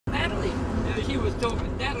was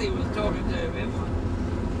talking, Natalie was talking to everyone.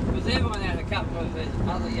 Because everyone had a couple of the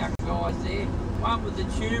other young guys there. One with the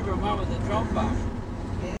tuba and one with the trombone.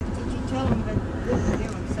 Yeah. Did you tell them that we were here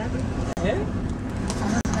on Saturday? Yeah? What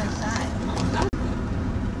did they say?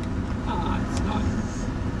 It's not.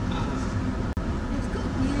 It's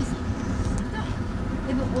good music.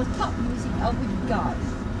 If it was pop music, I wouldn't go.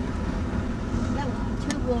 That would be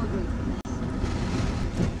too worldly for me.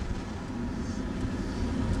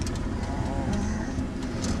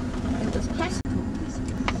 It was classical music.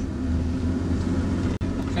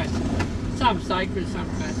 Classical. Some sacred, some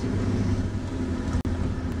classical.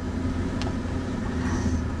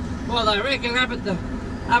 Well, they reckon up at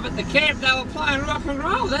the camp they were playing rock and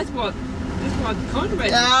roll. That's what Conrad was talking about.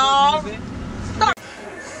 Stop.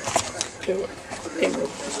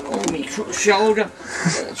 On me shoulder.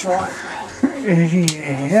 That's right.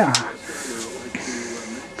 Yeah.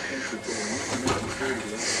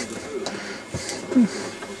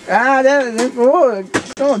 That's oh,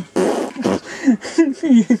 God.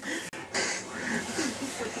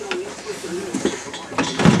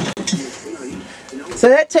 So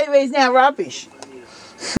that TV is now rubbish.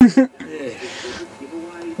 Yeah.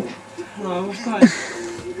 Oh, I suppose.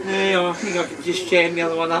 Yeah, I think I can just jam the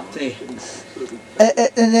other one up there.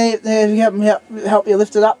 And they help you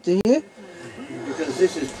lift it up, do you? Because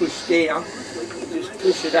this is pushed down. Just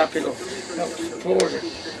push it up, it'll help support it.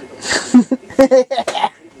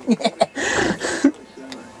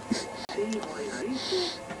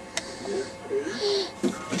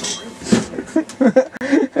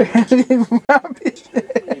 Rubbish.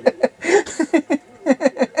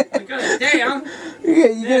 I got it down. Yeah,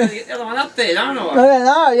 you Now to get the other one up there, don't I?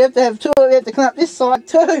 No, you have to have two. You have to come up this side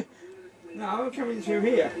too. No, I'm coming through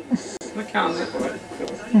here. I can't that way.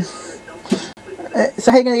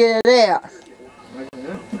 So how are you going to get it out?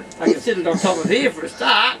 I can sit it on top of here for a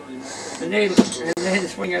start, and then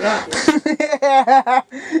swing it up. I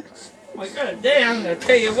got it down. I'll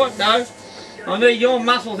tell you what though, I need your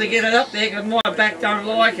muscle to get it up there because my back don't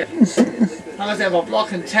like it. I must have a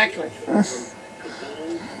block and tackle.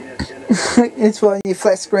 It's what your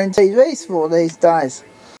flat screen TVs for these days.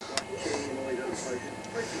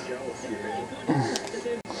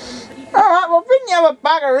 Alright, well bring the other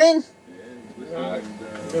bugger in. Right.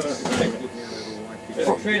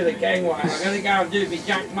 Better clear the gangway. I'm going to go and do pick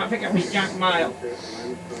up my junk mail.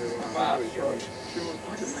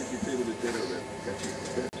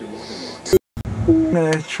 I'm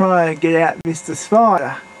going to try and get out Mr.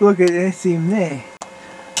 Spider. Look at this, him there.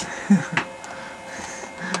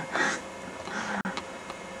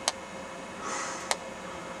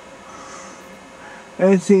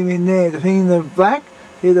 That's him in there, the thing in the black.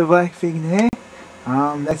 See the black thing there?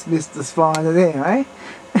 That's Mr. Spider there, eh?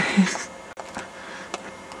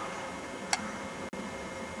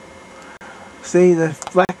 See the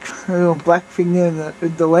little black thing there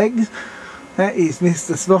with the legs? That is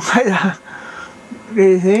Mr. Spider.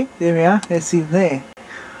 You see? There we are, that's him there.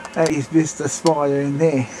 That is Mr. Spider in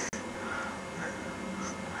there.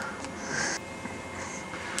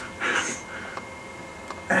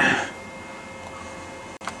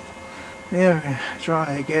 Now we're going to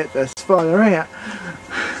try and get the spider out.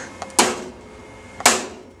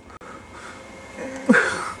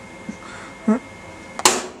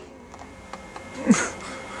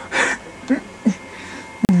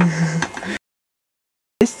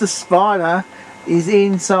 Mr. Spider is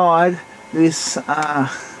inside this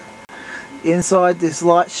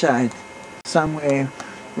light shade somewhere.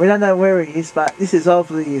 We don't know where he is, but this is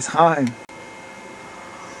obviously his home.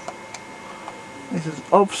 This is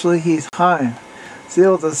obviously his home. See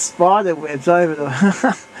all the spider webs over the...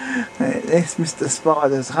 That's Mr.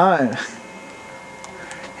 Spider's home.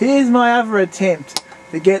 Here's my other attempt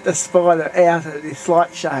to get the spider out of this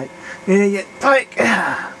light shade. And you take...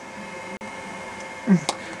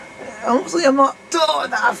 Obviously I'm not tall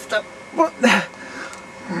enough to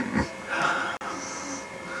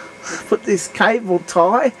put this cable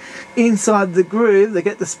tie inside the groove to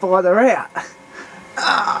get the spider out.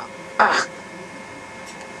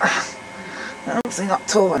 I'm obviously not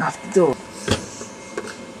tall enough to do it.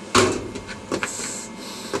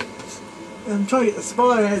 I'm trying to get the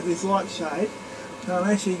spider out of this light shade, so I'm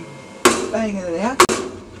actually banging it out.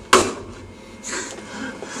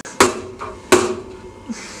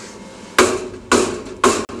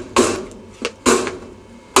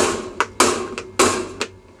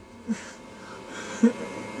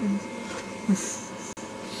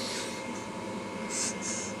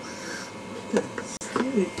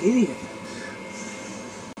 Stupid idiot.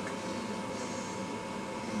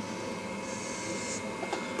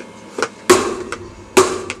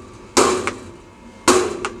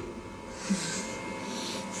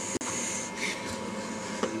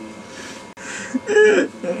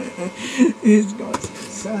 These guys are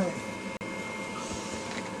insane.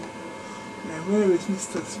 Now where is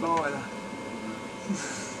Mr. Spider?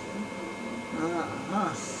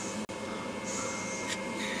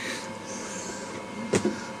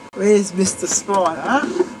 Where's Mr. Spider?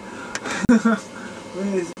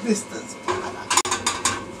 Where's Mr. Spider?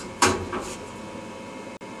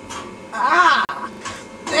 Ah!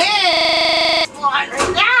 There's Spider!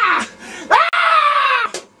 Ah! Ah!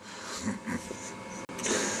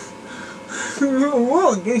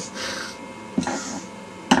 Whoa,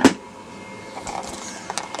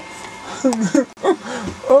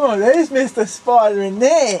 oh, there's Mr. Spider in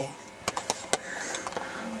there.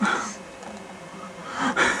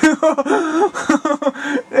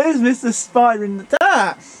 There's Mr. Spider in the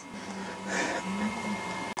dark.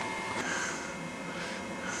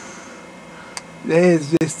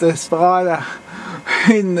 There's Mr. Spider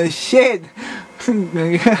in the shed.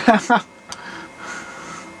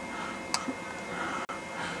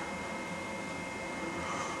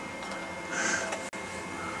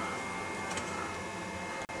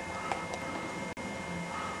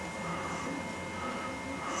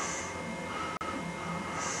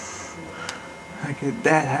 Look at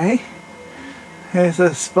that, eh? There's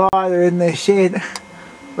a spider in the shed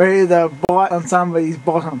ready to bite on somebody's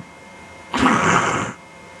bottom.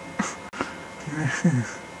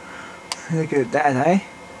 Look at that, eh?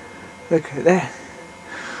 Look at that.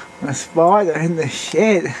 A spider in the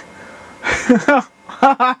shed.